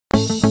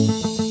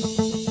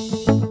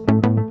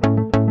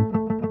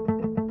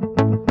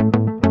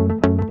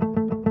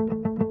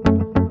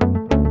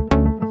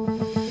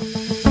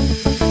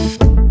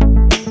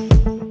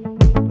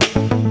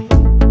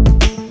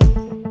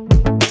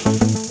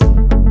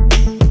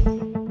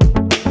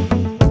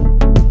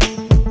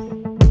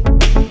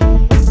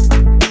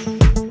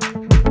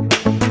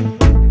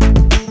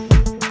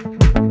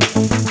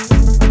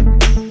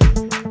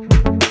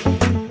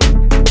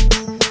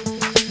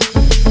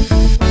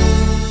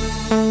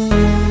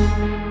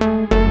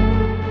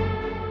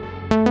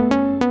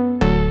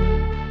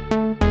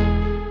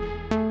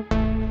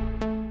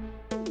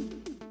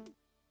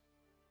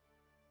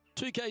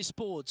PGA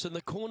Sports and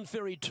the Corn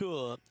Ferry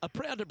Tour are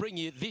proud to bring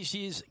you this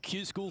year's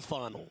Q School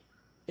Final.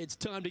 It's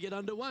time to get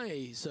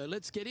underway, so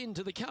let's get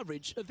into the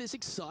coverage of this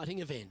exciting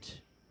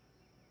event.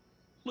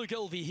 Luke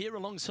Elvey here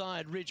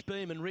alongside Rich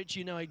Beam. And Rich,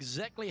 you know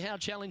exactly how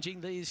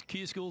challenging these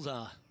Q Schools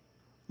are.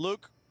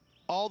 Luke,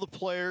 all the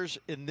players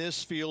in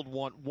this field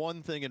want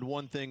one thing and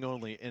one thing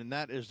only, and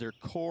that is their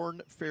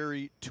Corn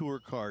Ferry Tour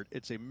card.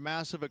 It's a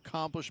massive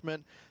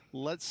accomplishment.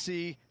 Let's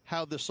see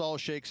how this all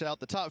shakes out.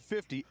 The top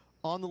 50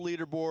 on the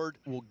leaderboard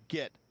will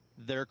get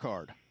their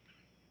card.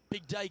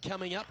 Big day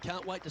coming up.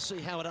 Can't wait to see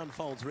how it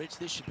unfolds, Rich.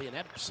 This should be an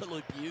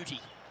absolute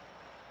beauty.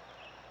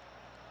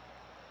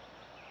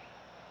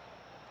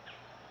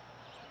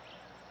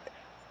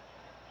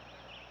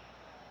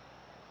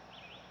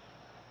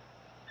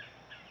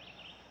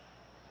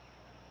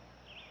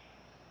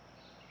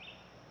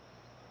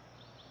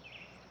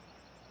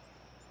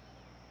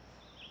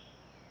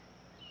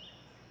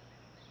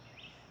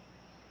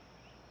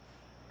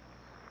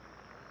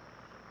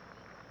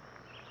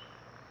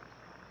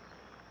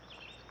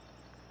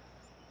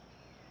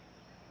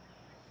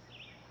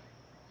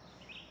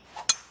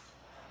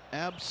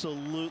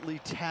 Absolutely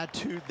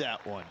tattooed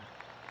that one.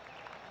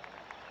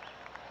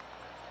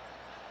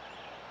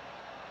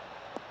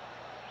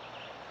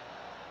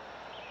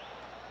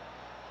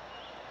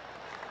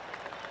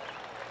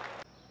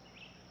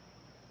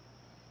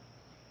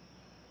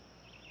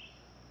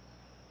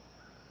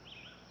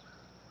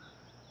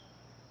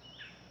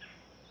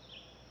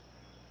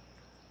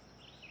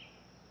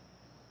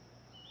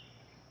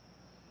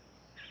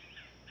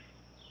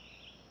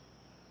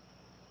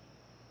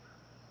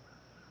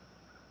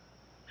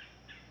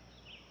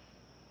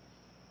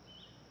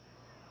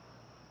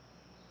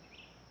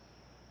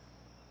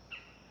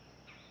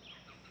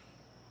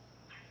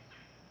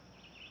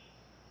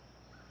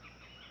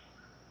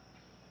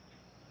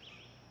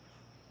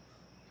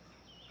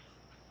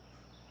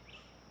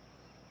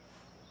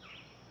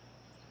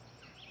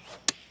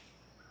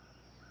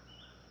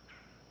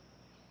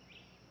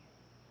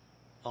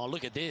 Oh,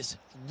 look at this.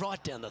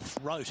 Right down the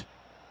throat.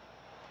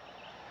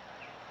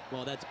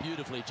 Well, that's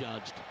beautifully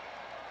judged.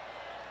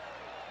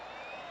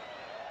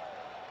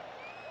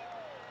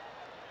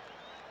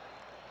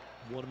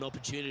 What an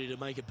opportunity to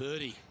make a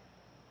birdie.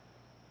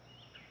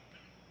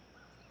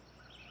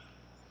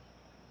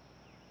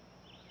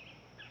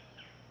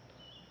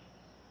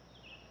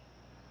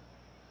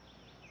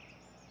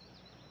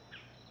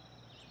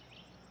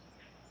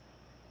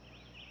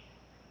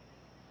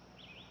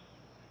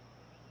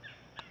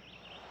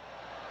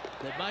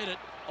 They've made it.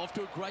 Off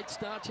to a great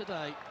start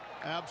today.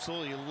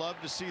 Absolutely. Love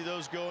to see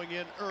those going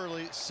in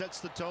early.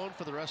 Sets the tone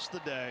for the rest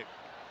of the day.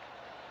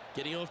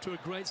 Getting off to a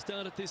great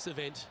start at this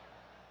event.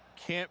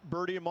 Can't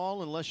birdie them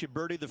all unless you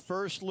birdie the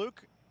first,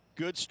 Luke.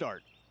 Good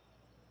start.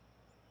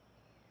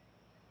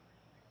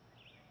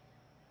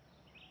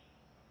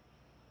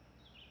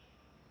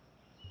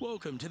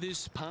 Welcome to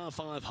this par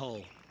 5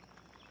 hole.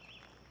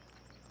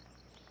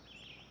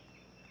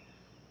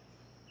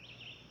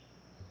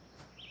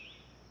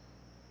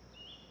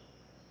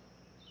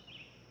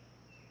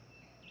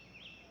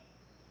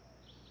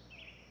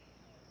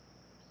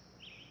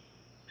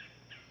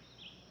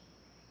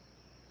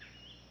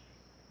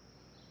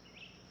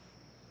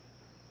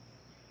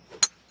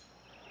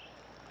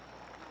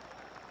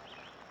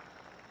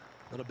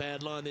 Not a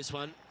bad line, this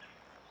one.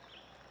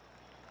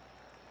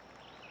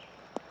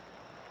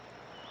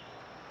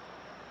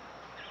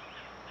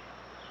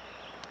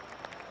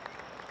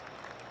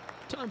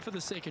 Time for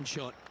the second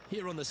shot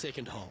here on the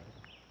second hole.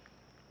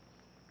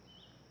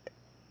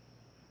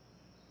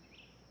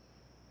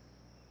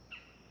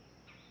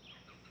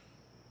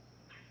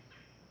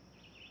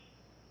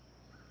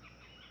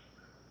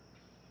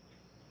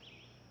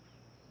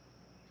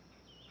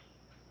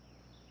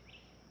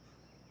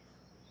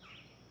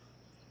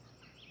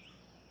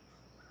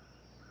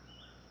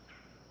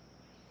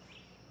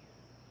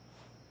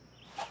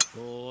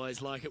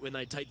 Always like it when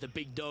they take the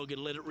big dog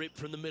and let it rip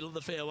from the middle of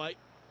the fairway.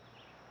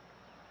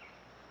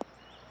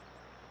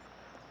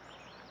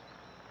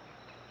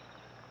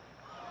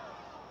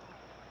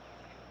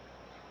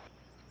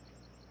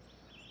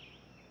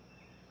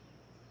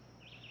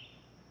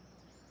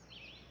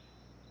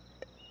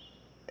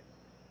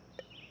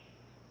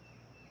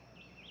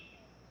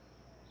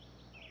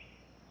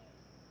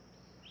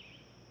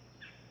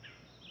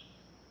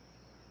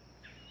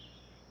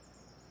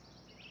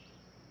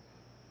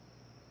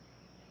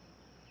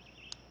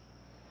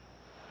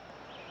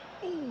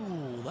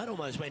 Ooh, that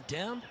almost went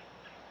down.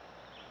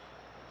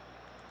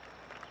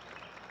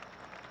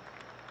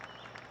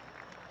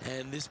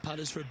 And this putt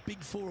is for a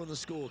big 4 on the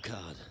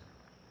scorecard.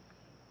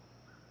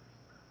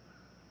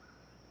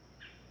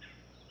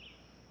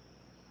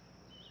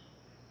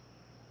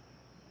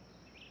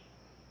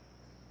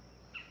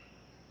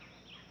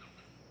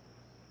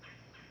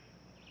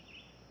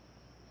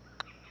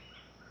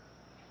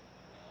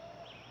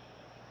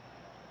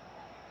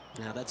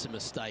 Now that's a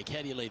mistake.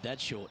 How do you leave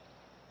that short?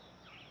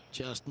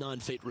 Just 9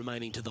 feet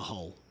remaining to the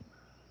hole.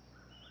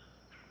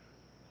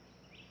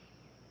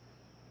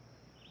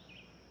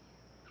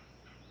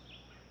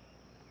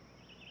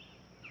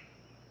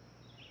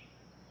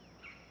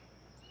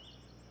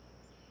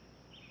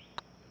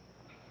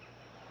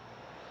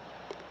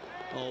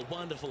 Oh,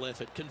 wonderful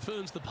effort.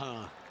 Confirms the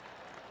par.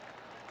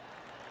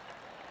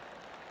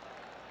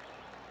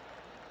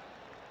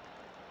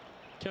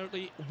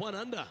 Currently 1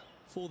 under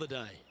for the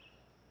day.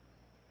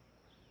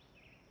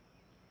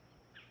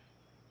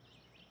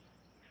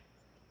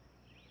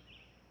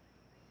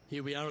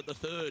 Here we are at the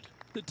third.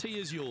 The tee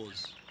is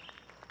yours.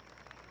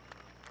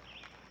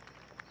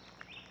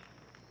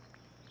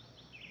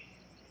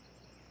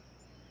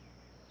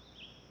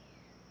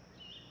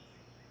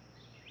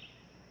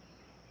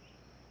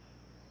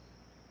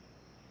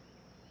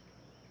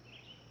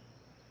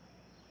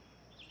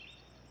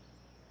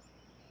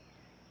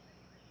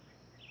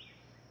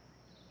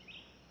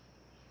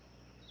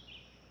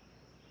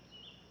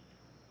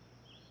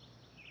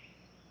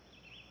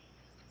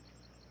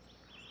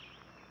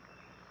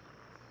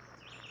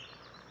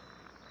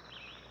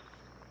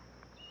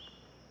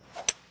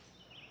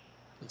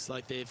 Looks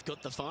like they've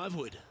got the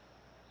 5-wood.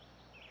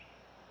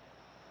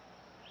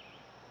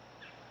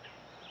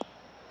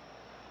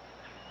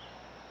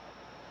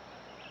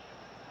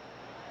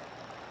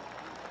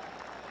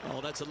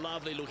 Oh, that's a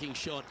lovely looking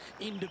shot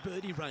into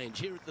birdie range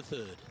here at the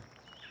third.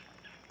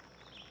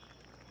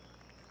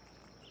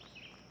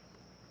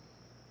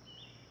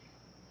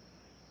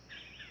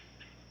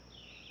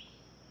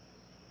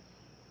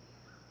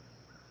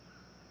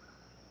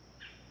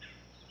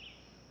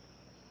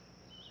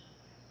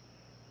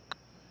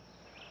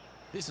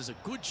 This is a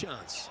good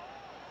chance.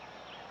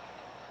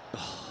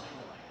 Oh.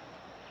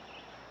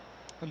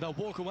 And they'll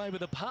walk away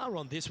with a par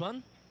on this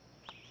one.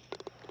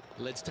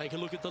 Let's take a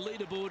look at the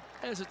leaderboard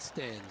as it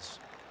stands.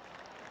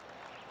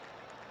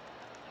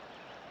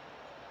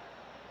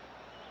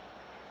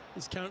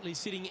 He's currently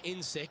sitting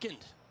in second.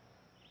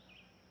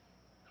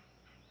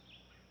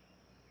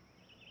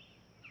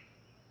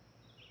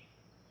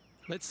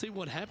 Let's see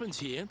what happens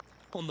here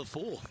on the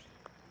fourth.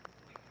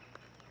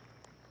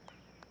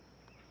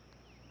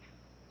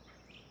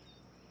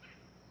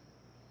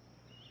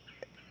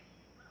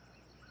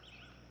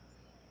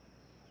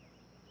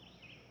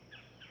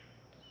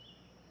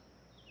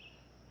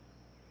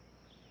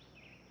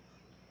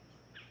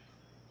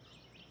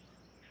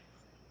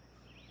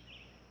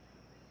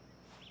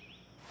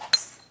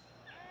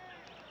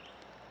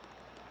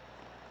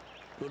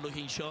 Good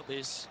looking shot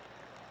this.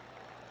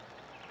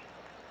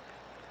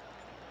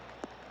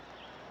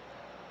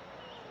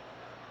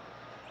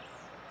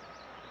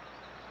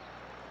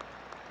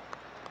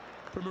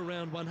 From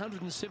around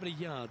 170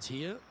 yards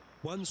here,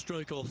 1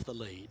 stroke off the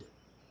lead.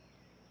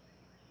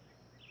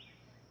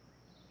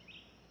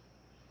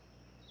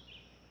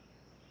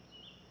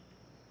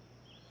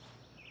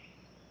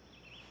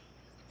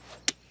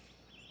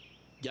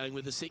 Going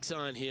with the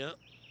 6-iron here.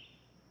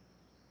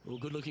 Well,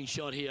 good looking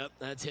shot here.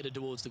 That's headed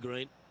towards the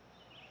green.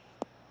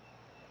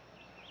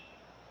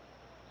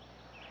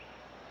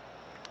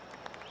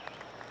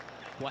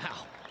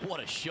 Wow, what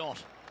a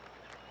shot.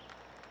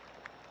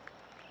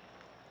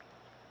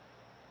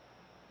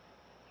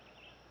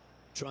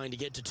 Trying to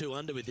get to 2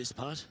 under with this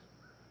putt.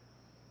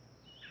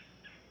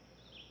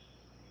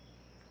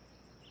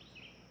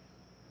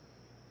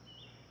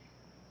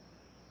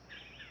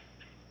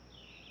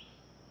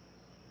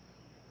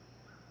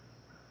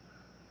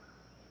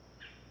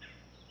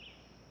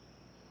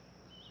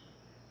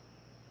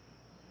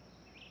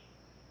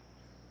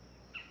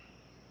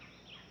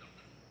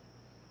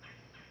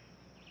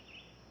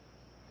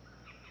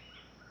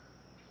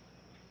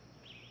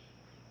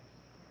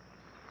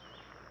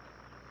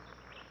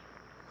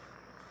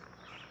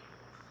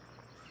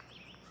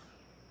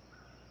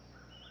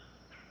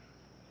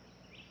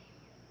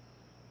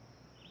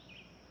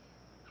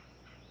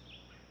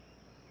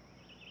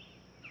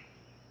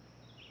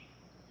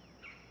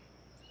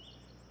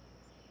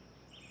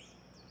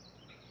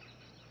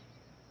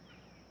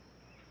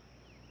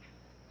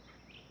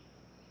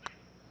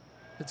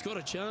 It's got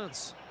a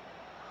chance.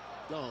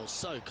 Oh,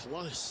 so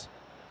close.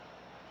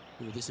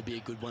 Ooh, this would be a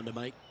good one to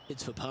make.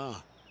 It's for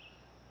par.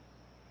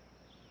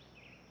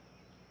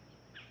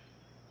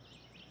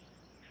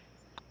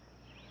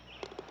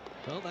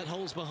 Well, that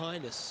hole's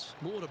behind us.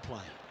 More to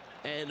play.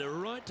 And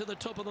right to the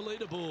top of the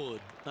leaderboard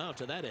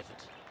after that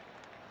effort.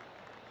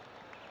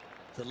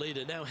 The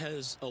leader now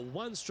has a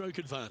 1-stroke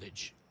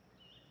advantage.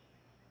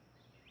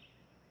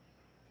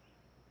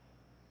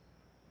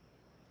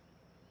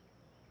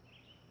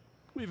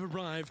 We've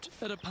arrived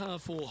at a par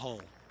 4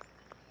 hole.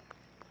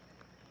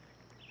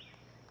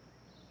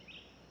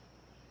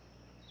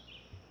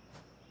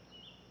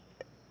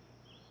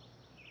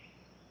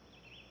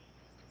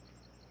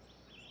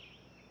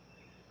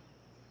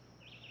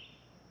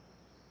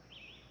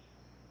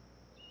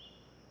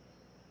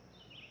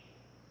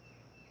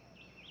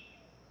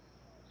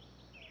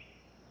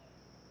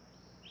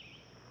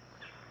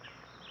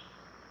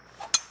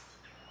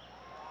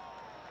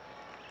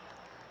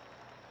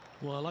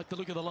 Well, I like the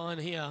look of the line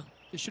here.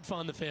 This should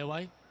find the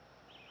fairway.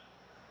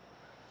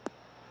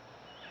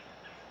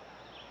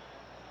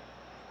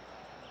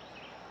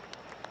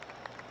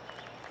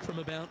 From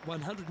about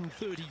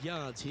 130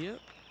 yards here.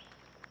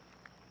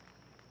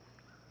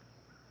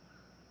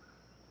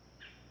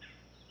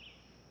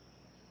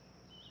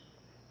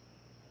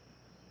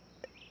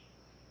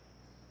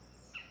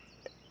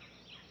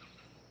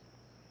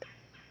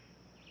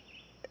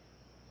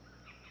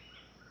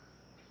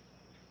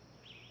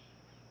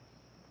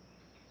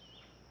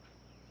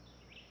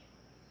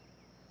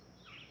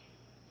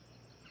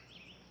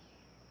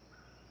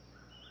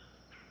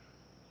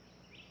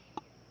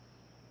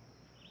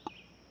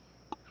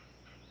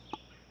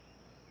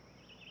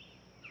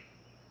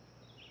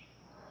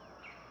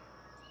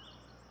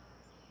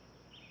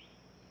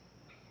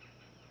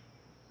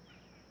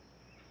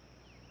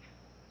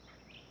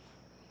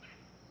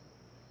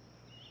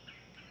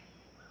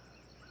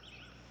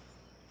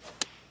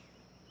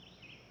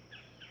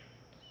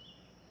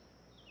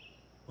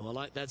 I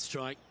like that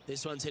strike.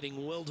 This one's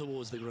heading well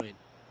towards the green.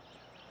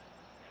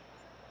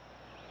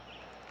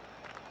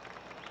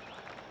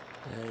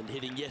 And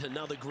hitting yet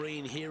another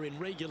green here in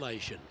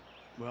regulation.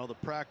 Well, the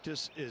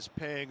practice is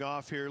paying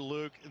off here,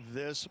 Luke.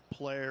 This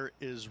player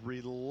is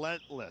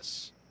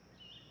relentless.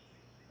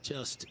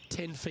 Just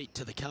 10 feet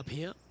to the cup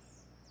here.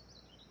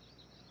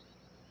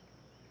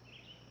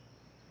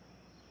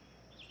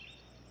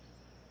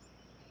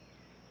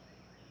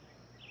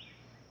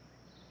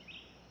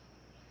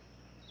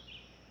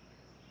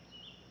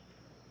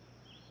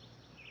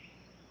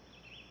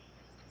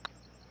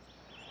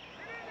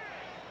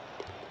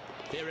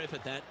 Fair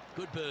effort that.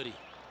 Good birdie.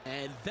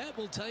 And that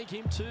will take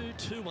him to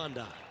 2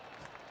 under.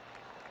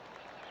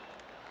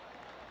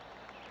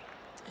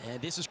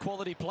 And this is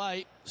quality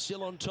play,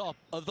 still on top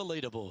of the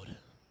leaderboard.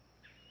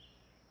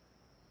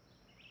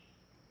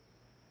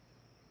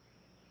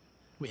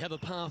 We have a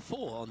par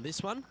 4 on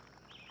this one.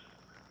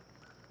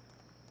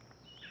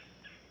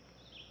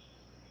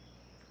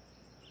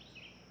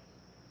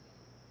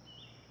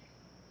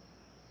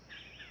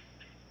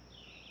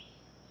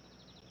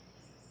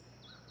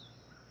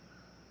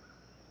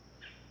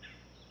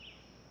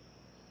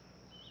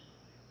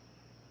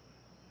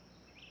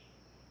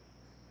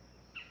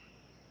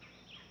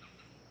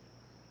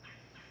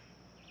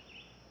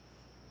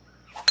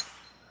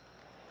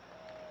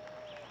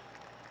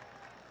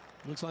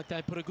 Looks like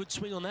they put a good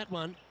swing on that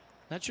one.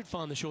 That should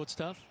find the short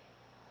stuff.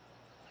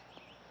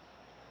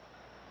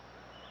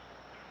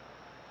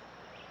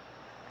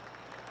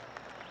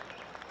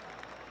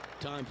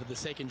 Time for the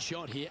second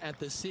shot here at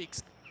the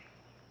 6th.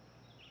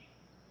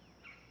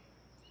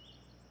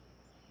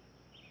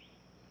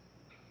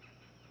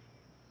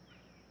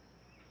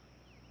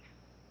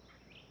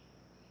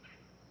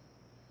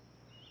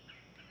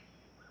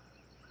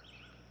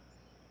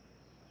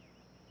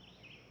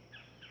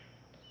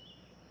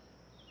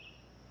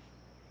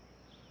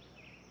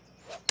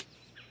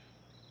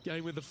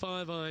 Going with the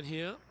 5-iron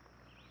here.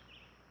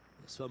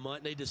 This one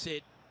might need to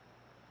set.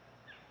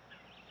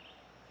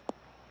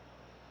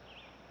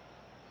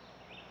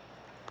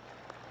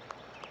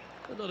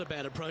 But not a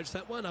bad approach,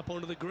 that one, up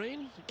onto the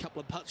green. A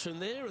couple of putts from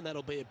there, and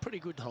that'll be a pretty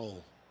good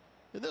hole.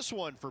 And this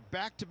one for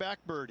back-to-back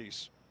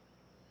birdies.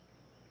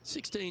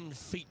 16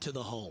 feet to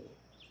the hole.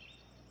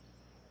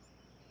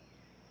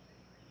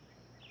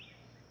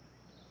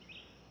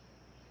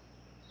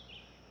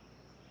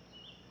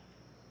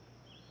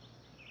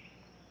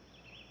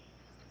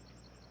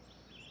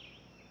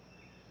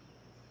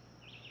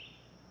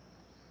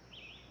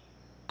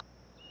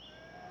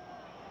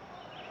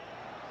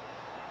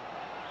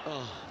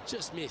 Oh,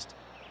 just missed.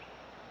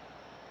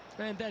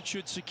 And that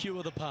should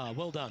secure the par.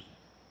 Well done.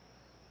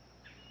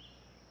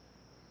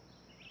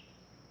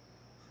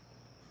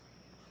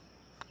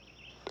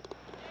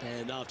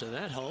 And after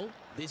that hole,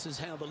 this is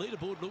how the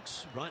leaderboard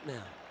looks right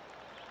now.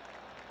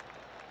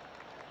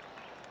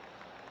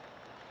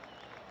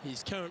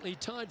 He's currently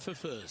tied for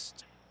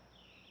first.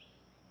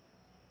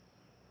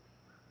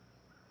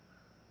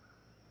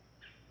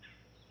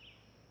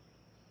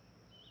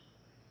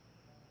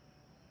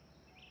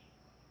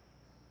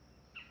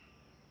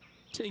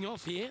 Teeing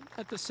off here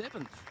at the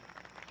 7th.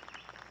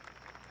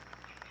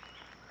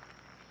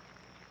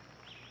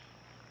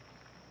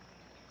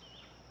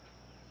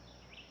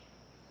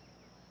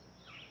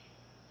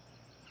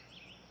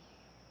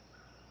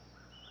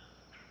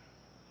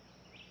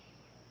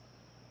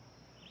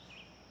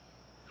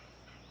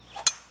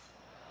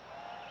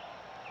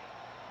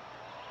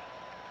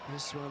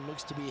 This one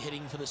looks to be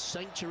heading for the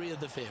sanctuary of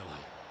the fairway.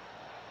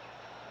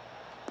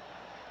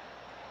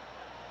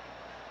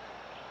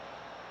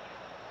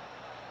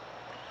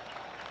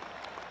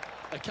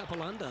 A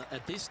couple under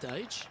at this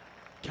stage.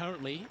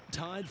 Currently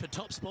tied for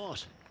top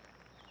spot.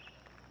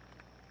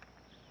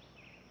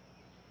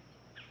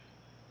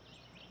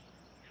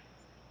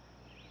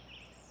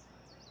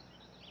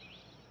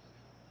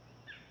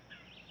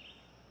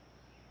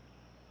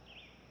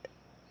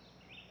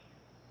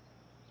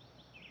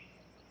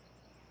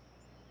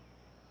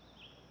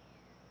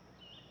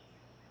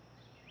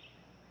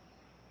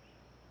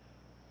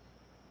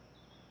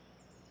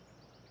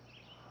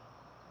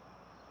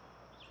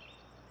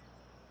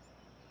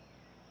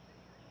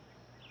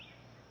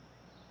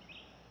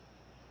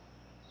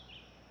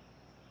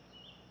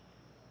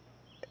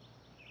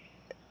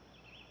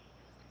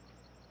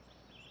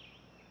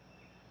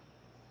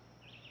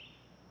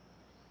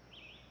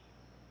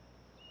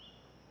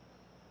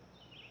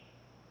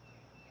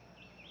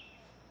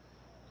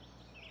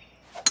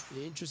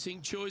 The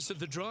interesting choice of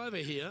the driver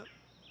here.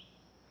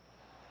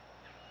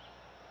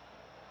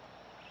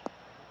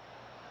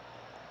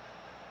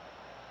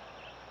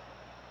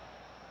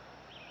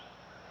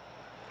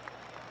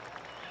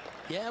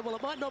 Yeah, well,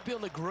 it might not be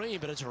on the green,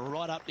 but it's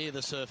right up near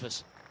the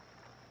surface.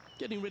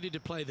 Getting ready to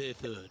play their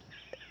third.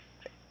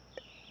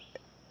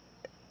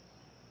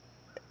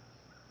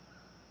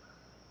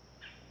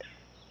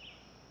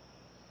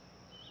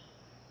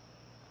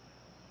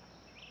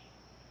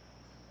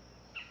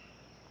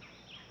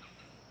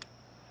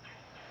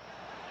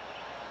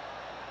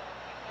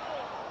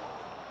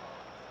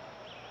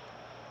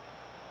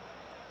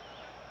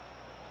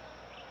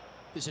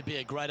 This would be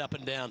a great up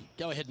and down.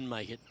 Go ahead and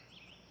make it.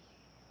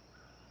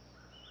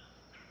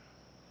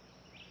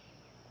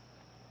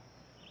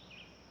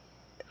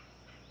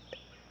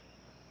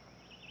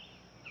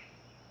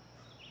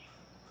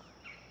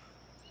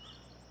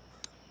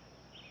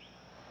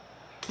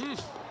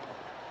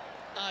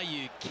 Are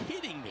you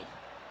kidding me?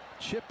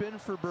 Chip in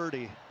for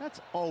birdie.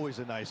 That's always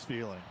a nice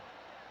feeling.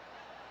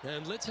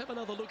 And let's have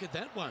another look at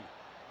that one.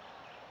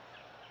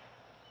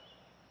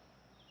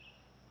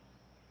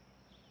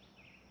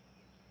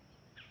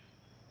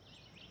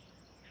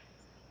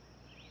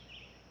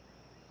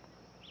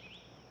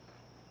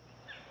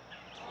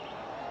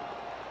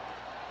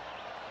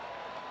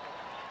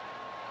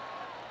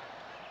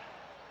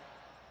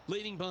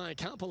 Leading by a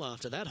couple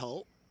after that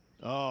hole.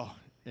 Oh,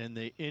 and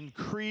they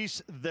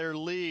increase their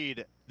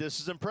lead. This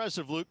is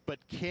impressive, Luke, but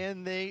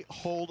can they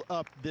hold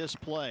up this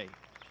play?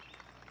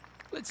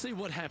 Let's see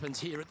what happens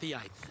here at the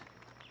 8th.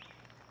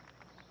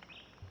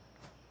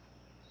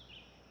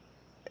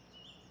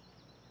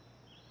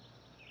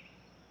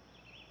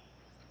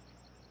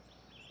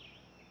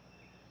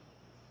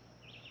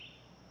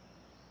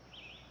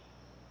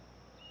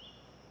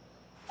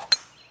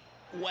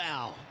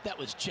 Wow, that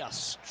was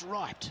just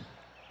striped.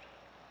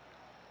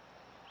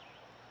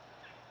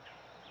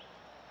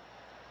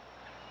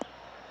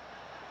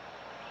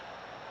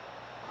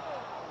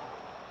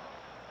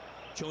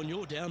 John,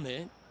 you're down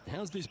there.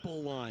 How's this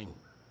ball lying?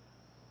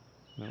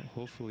 Well,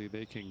 hopefully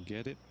they can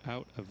get it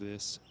out of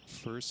this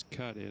first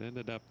cut. It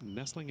ended up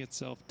nestling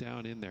itself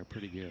down in there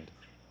pretty good.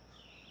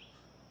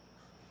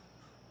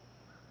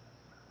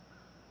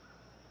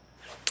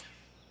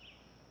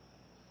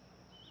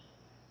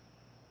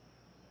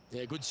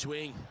 Yeah, good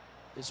swing.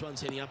 This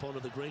one's heading up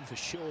onto the green for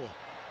sure.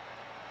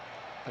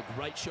 A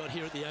great shot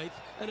here at the 8th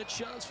and a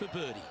chance for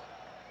birdie.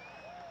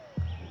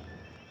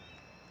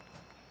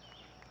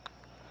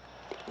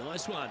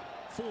 Nice one.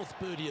 4th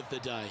birdie of the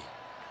day.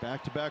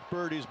 Back-to-back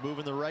birdies,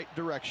 moving the right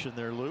direction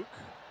there, Luke.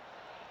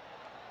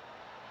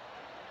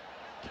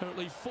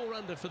 Currently 4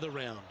 under for the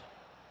round.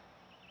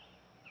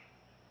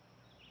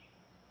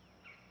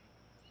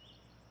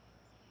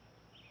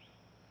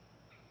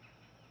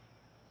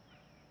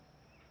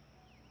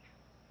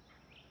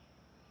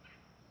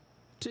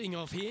 Teeing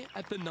off here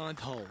at the 9th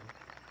hole.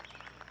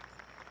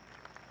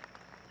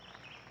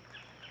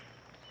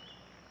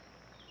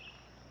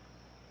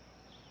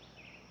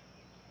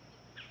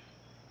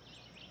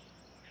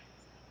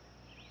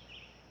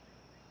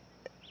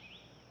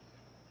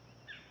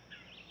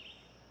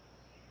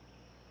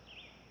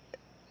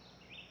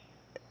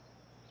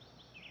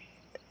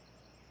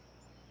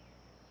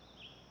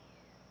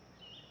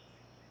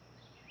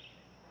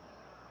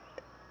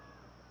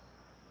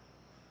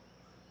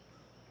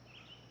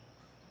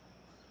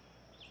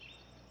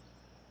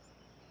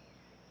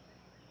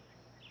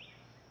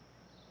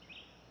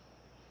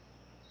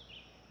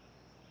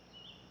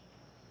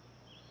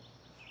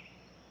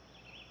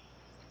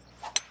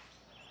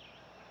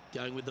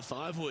 Going with the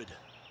 5-wood.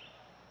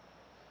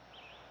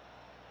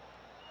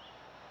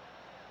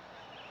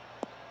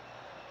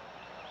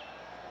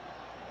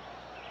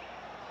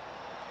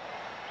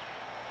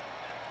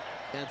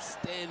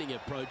 Outstanding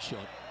approach shot.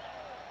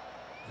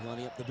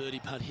 Lining up the birdie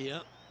putt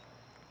here.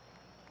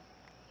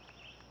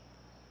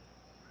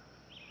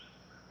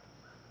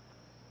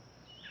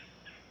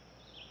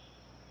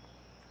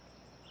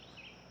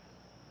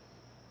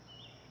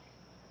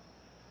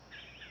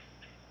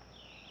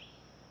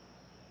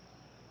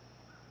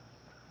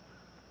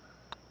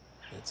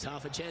 It's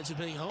half a chance of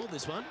being holed,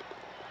 this one.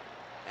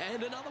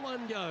 And another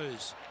one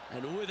goes.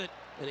 And with it,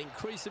 an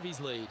increase of his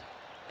lead.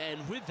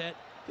 And with that,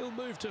 he'll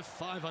move to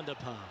 5 under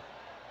par.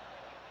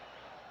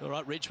 All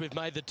right, Rich, we've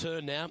made the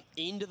turn now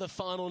into the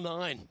final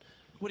 9.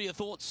 What are your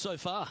thoughts so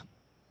far?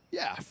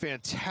 Yeah,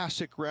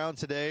 fantastic round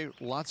today.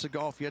 Lots of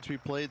golf yet to be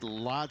played.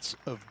 Lots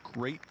of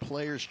great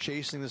players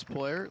chasing this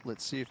player.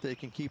 Let's see if they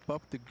can keep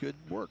up the good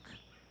work.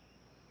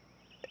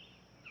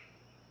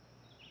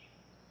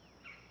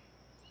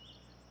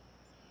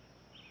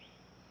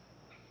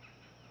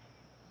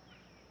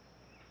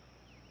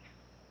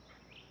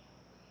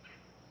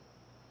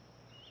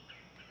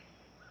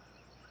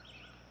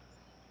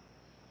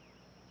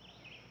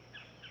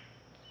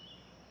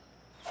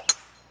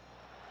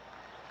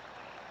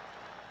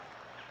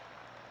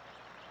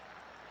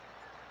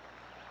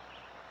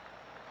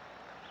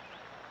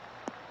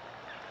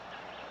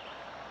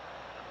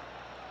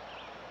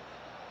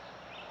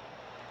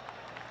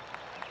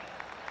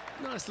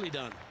 Nicely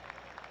done.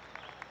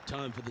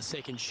 Time for the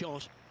second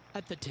shot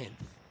at the 10th.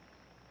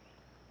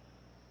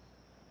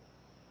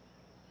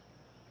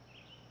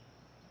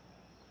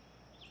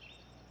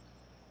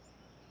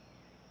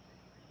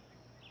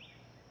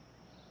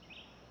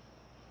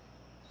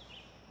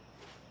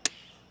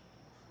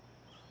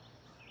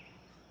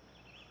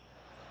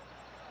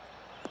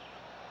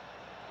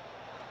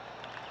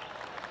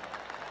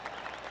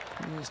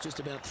 It's just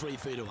about 3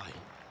 feet away.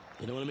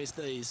 You don't want to miss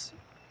these.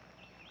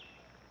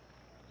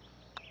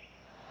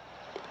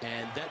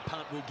 And that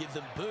putt will give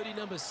them birdie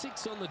number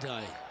 6 on the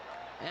day.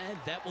 And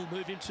that will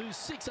move him to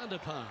 6 under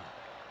par.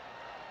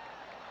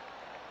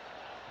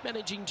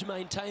 managing to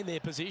maintain their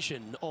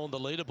position on the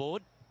leaderboard.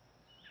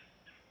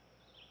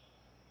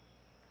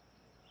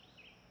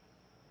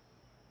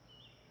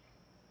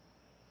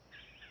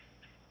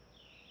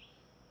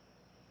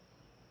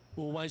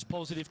 Always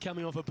positive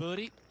coming off a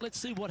birdie. Let's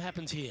see what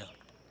happens here.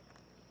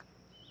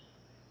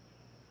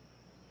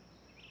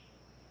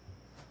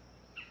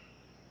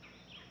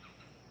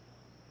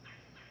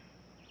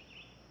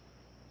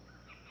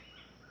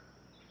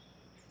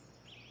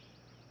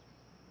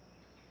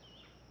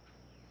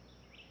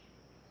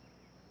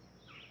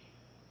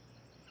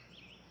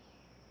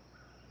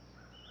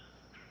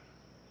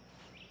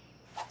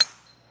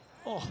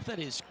 Oh, that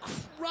is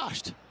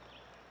crushed.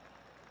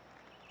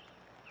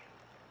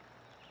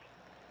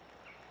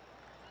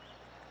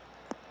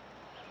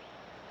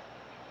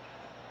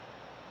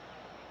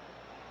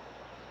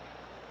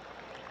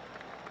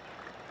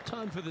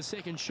 Time for the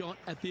second shot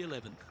at the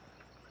 11th.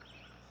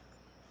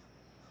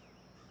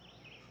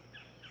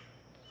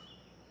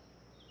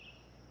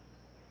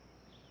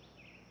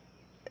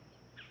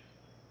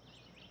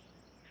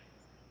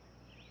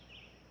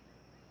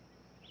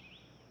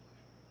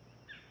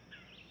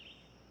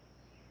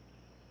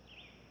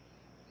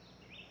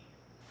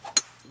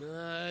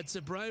 It's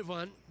a brave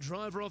one.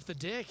 Driver off the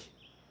deck.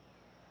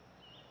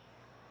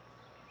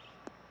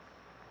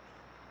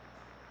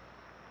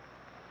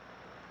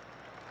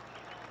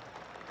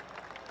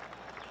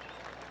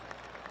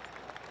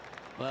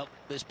 Well,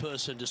 this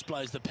person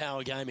displays the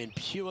power game in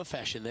pure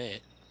fashion there.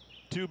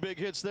 Two big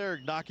hits there,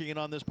 knocking it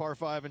on this par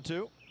 5 and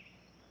 2.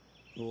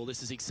 Oh,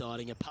 this is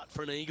exciting. A putt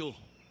for an eagle.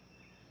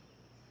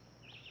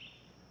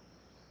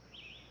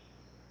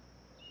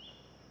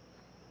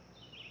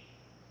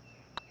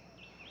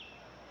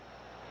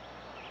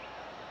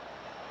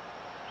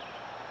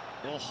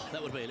 Oh,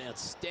 that would have been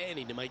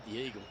outstanding to make the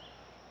eagle.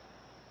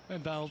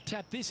 And they'll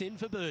tap this in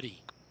for birdie.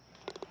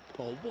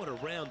 Oh, what a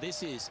round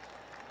this is.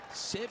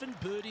 7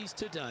 birdies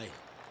today.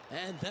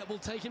 And that will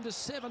take him to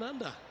 7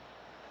 under.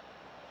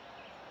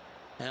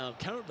 Our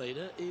current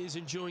leader is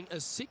enjoying a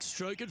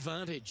 6-stroke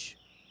advantage.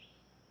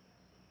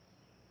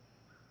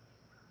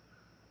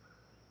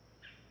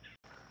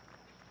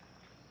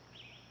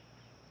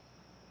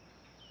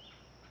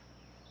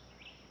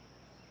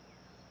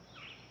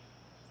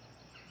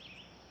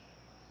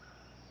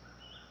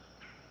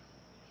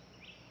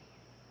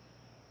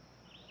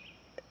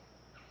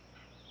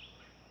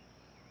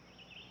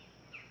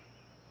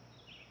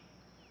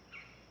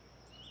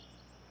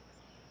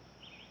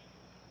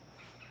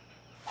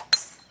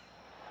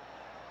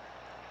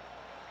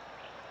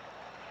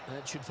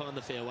 That should find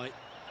the fairway.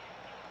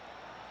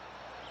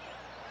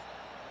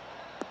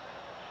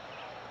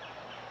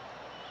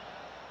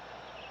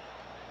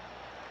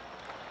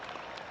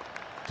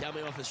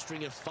 Coming off a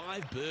string of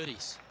 5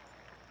 birdies.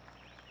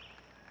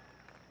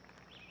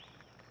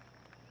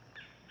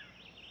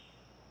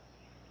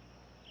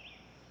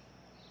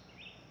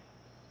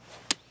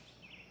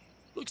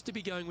 Looks to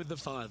be going with the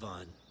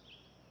 5-iron.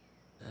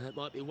 That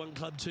might be one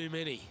club too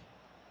many.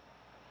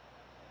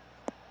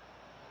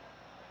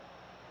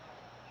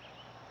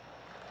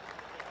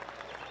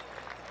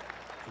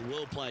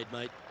 Well played,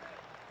 mate.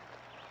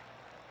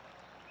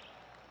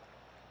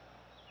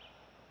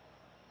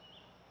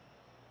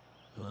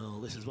 Well,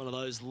 this is one of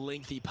those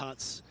lengthy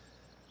putts.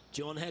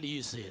 John, how do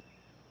you see it?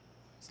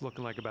 It's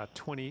looking like about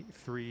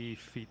 23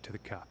 feet to the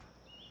cup.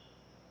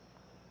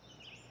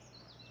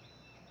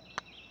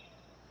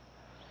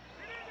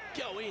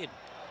 Go in.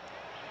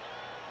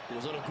 It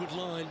was on a good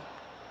line.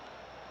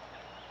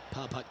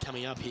 Par putt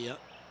coming up here.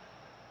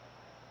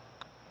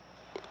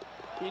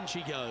 In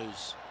she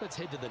goes. Let's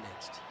head to the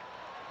next.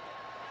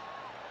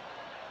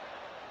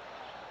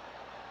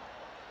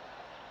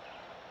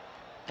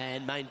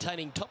 And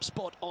maintaining top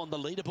spot on the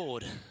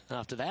leaderboard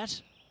after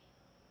that.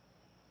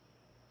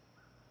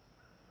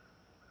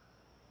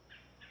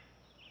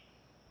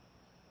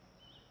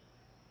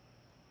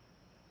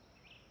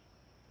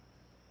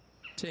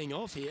 Teeing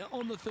off here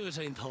on the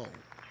 13th hole.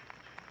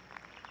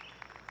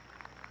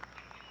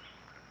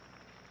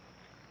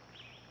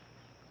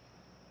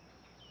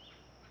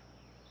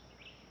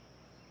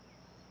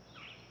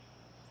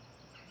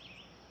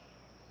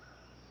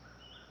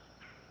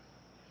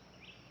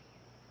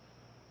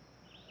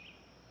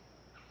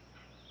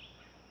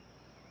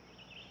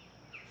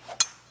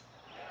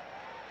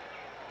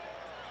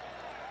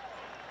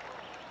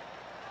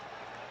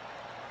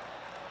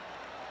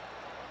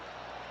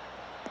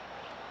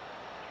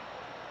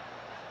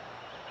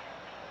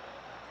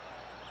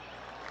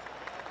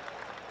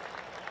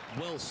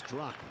 Well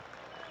struck.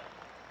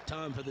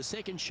 Time for the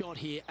second shot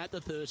here at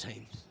the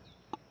 13th.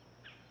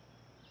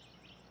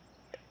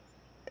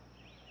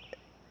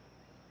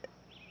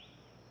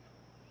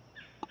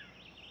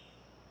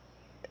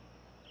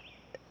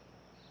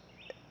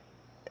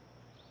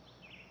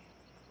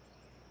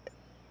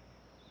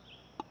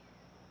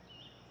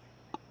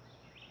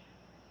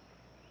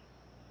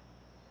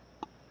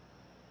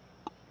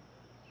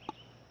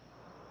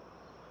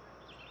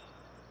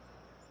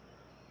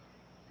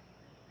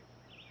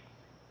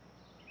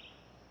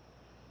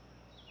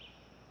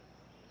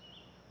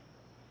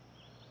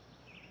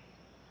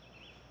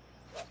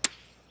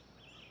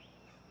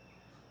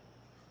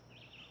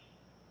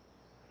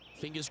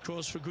 Fingers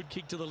crossed for a good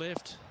kick to the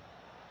left.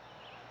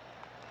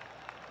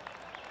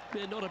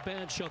 Yeah, not a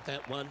bad shot,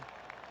 that one.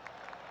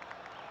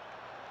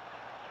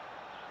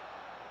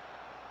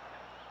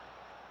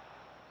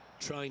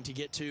 Trying to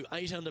get to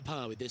 8 under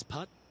par with this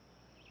putt.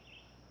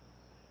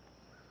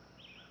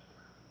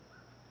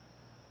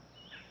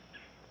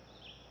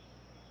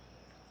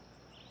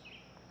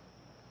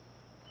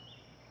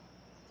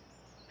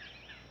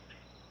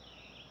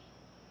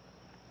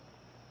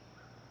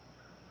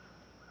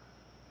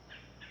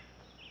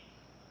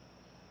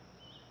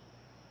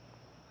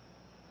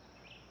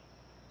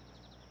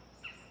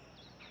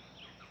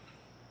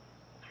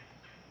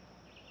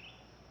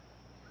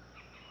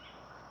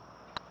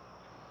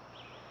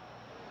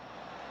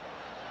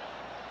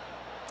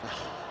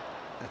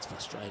 That's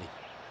frustrating.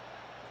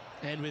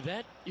 And with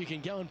that, you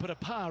can go and put a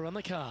par on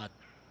the card.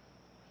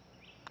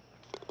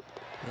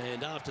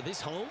 And after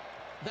this hole,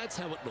 that's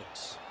how it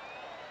looks.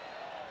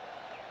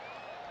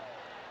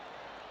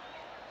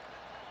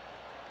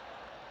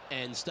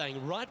 And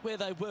staying right where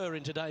they were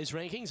in today's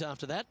rankings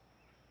after that.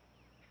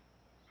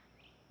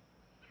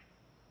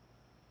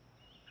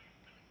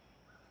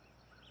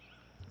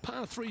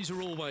 Par threes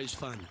are always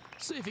fun.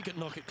 See if you can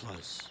knock it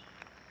close.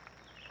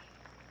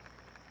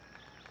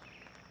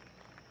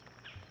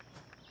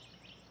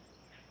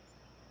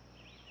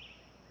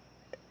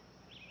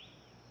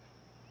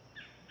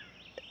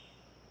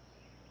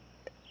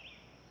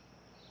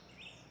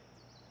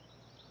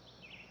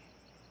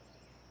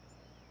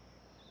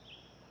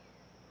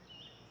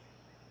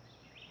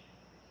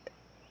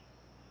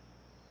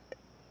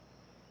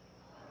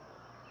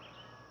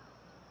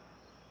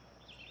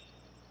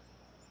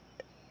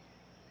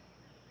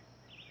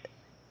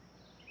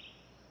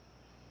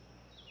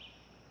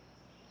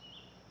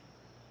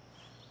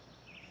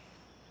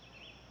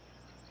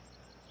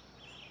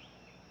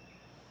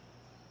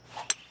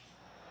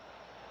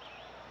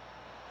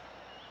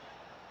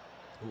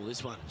 Oh,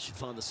 this one should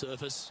find the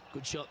surface.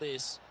 Good shot,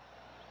 this.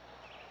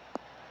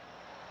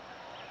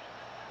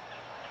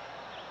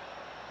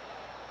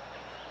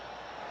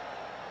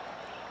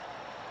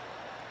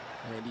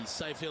 And he's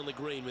safely on the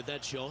green with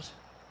that shot.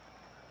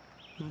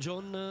 And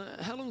John,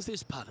 how long's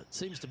this putt? It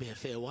seems to be a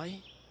fair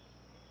way.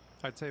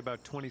 I'd say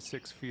about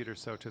 26 feet or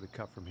so to the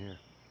cup from here.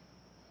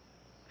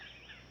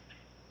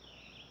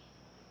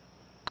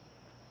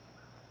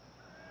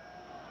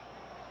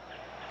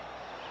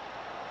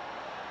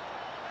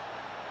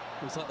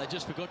 Looks like they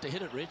just forgot to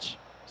hit it, Rich.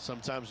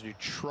 Sometimes when you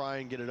try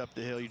and get it up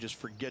the hill, you just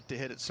forget to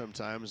hit it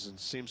sometimes, and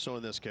it seems so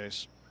in this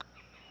case.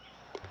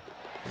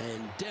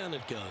 And down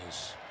it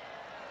goes.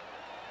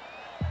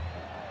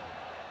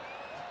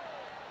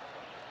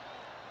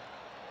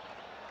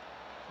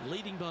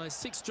 Leading by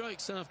 6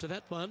 strokes after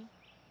that one.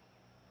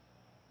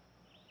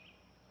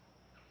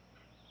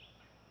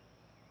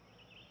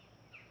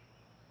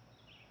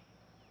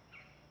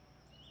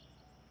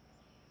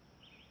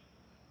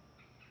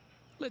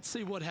 Let's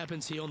see what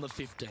happens here on the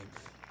 15th.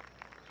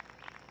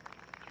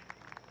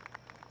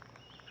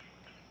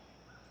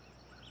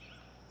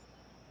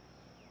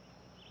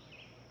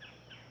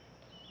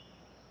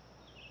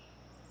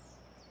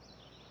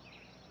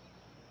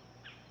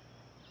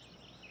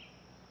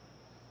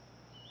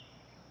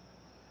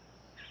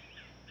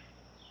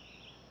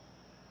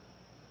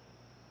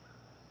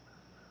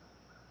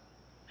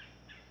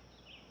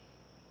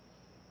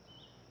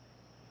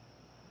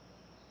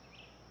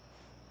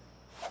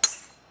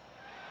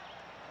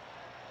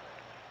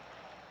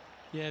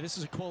 Yeah, this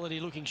is a quality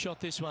looking shot,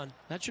 this one.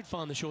 That should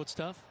find the short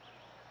stuff.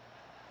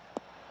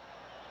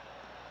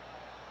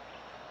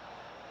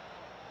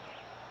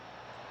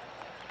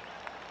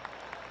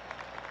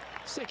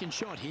 Second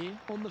shot here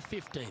on the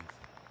 15th.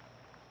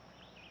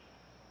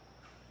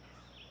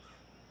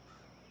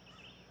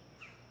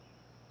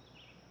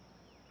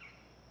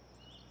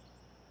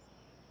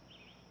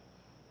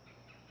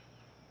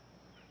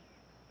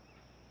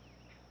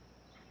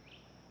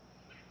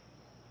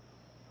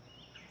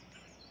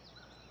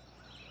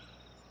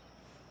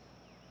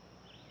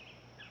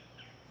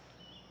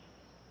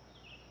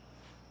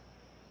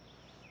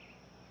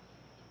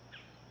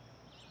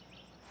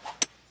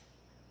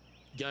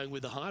 Going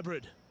with the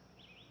hybrid.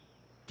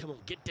 Come on,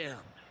 get down.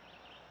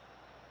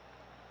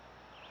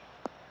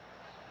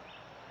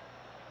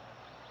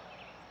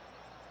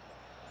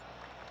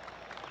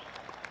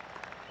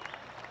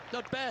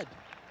 Not bad.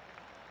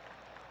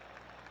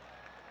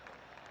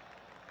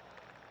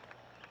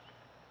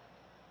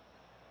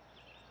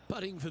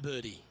 Putting for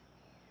birdie.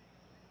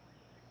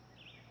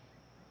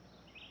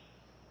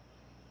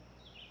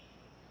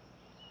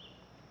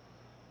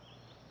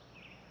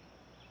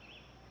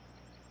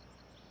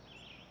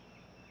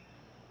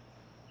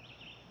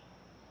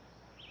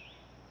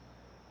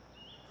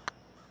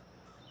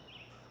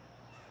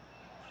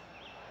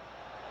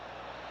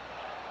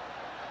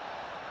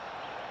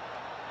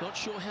 Not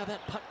sure how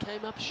that putt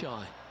came up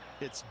shy.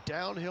 It's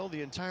downhill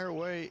the entire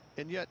way,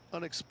 and yet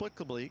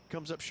inexplicably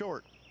comes up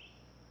short.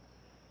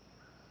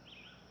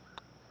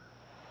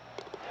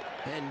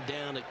 And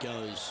down it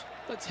goes.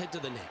 Let's head to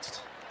the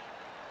next.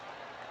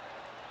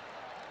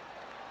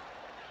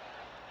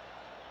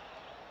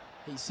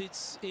 He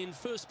sits in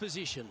first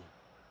position.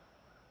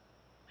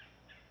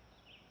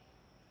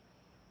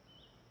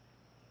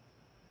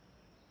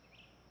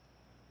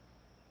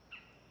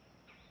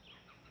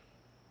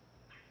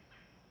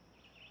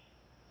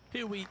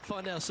 Here we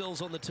find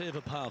ourselves on the tee of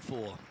a par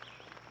 4.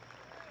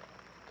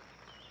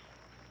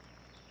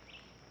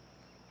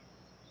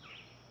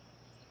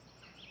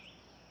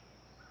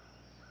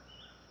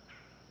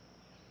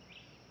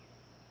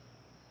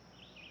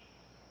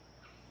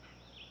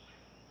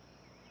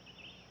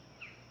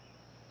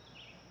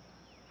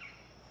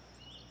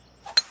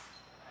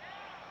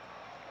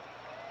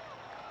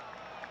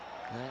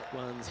 That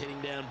one's heading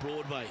down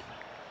Broadway.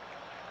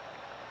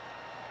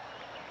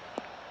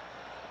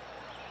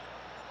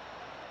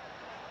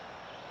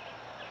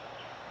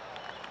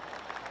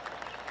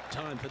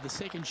 Time for the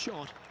second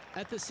shot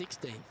at the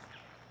 16th.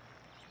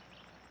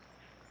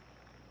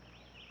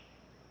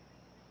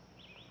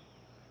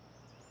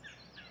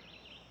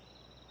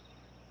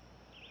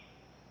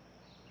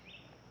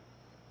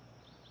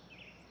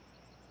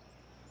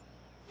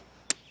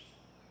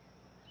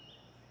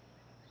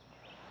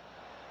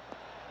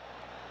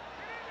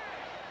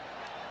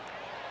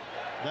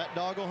 That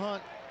doggle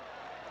hunt.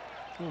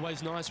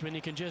 Always nice when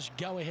you can just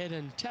go ahead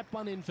and tap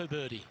one in for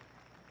birdie.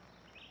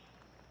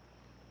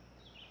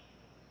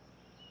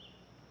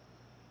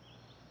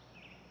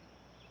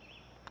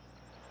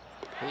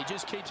 He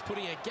just keeps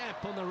putting a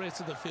gap on the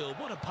rest of the field.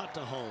 What a putt to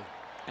hole.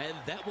 And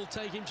that will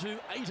take him to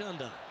 8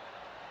 under.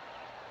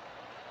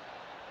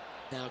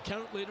 Our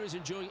current leader is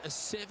enjoying a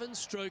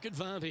 7-stroke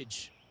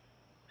advantage.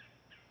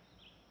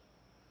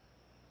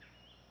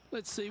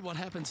 Let's see what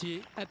happens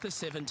here at the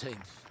 17th.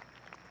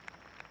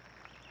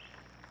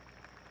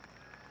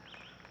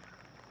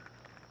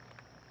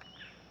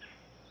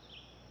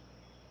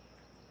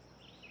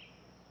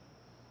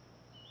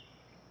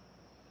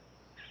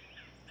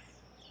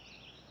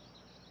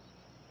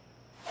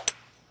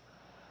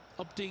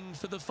 Opting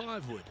for the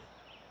 5-wood.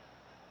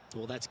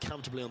 Well, that's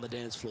comfortably on the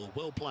dance floor.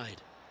 Well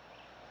played.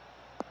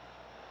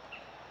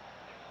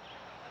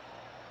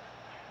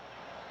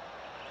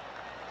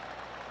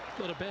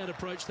 Not a bad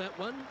approach, that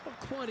one. Not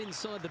quite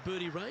inside the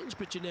birdie range,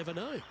 but you never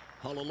know.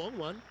 Hole a long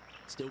one.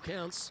 Still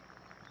counts.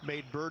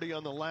 Made birdie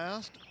on the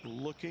last.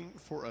 Looking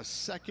for a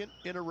second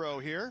in a row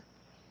here.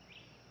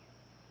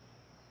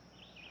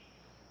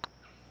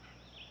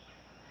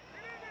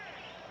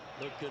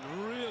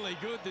 Looking really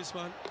good, this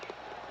one.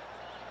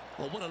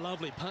 Well, what a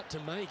lovely putt to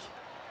make.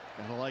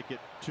 I like it.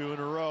 2 in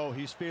a row.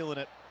 He's feeling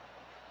it.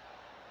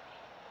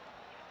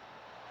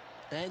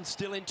 And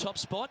still in top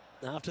spot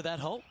after that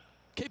hole.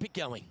 Keep it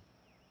going.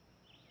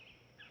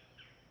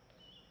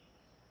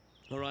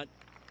 All right,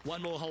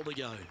 one more hole to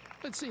go.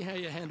 Let's see how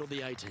you handle the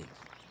 18th.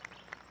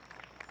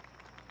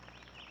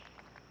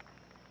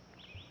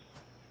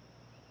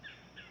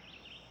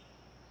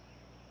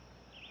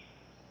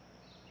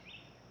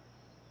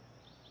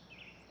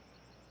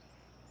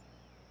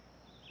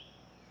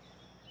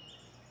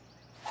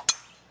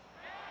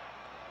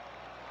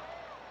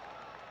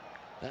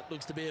 That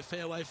looks to be a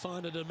fairway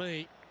finder to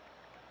me.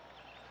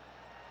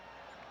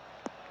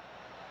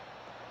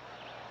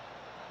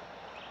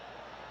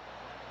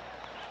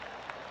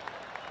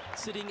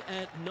 Sitting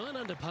at 9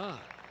 under par,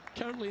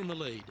 currently in the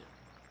lead.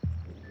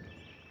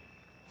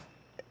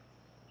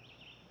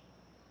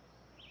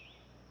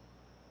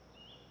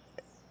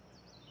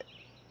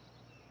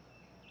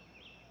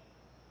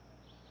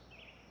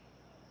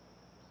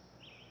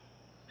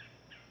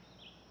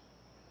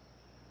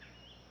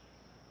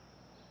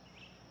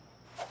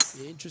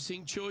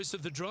 Interesting choice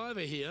of the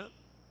driver here.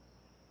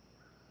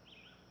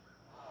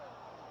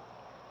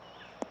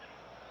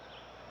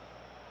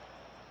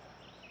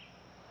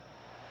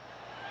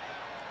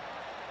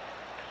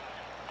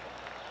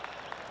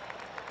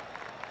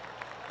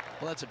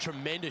 Well, that's a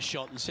tremendous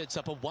shot and sets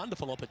up a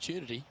wonderful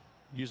opportunity.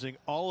 Using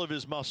all of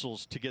his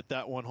muscles to get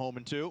that one home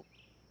in 2.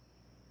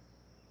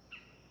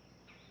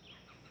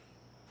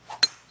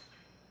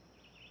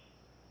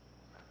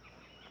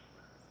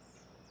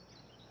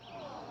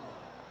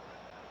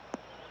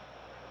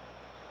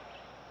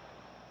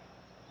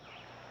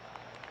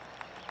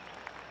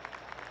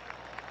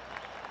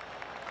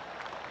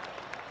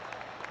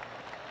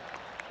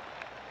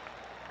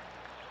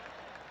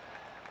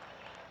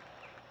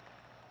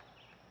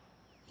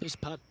 This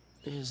putt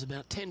is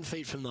about 10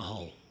 feet from the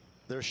hole.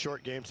 Their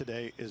short game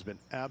today has been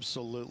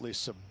absolutely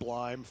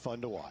sublime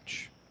fun to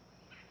watch.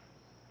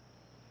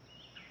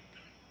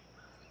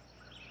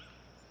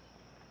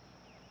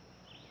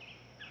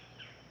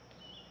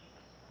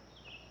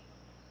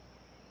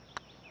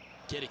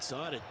 Get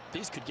excited.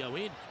 This could go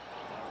in.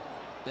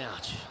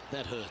 Ouch,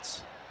 that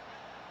hurts.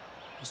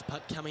 This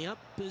putt coming up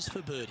is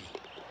for birdie.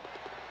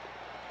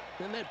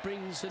 And that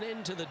brings an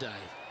end to the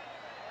day.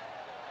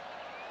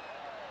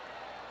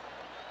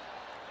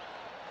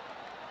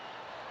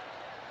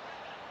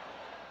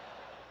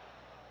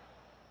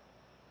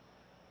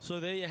 So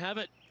there you have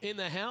it, in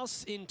the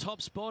house, in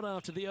top spot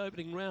after the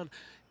opening round.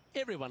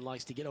 Everyone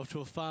likes to get off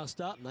to a fast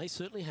start, and they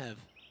certainly have.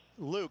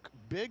 Luke,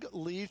 big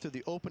lead through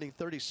the opening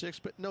 36,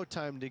 but no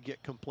time to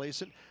get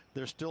complacent.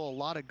 There's still a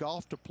lot of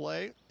golf to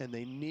play, and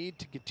they need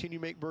to continue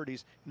to make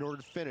birdies in order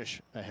to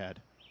finish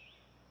ahead.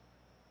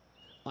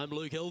 I'm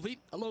Luke Elvey,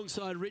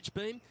 alongside Rich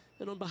Beam,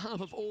 and on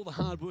behalf of all the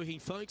hard-working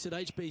folks at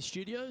HB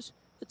Studios,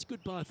 it's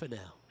goodbye for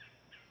now.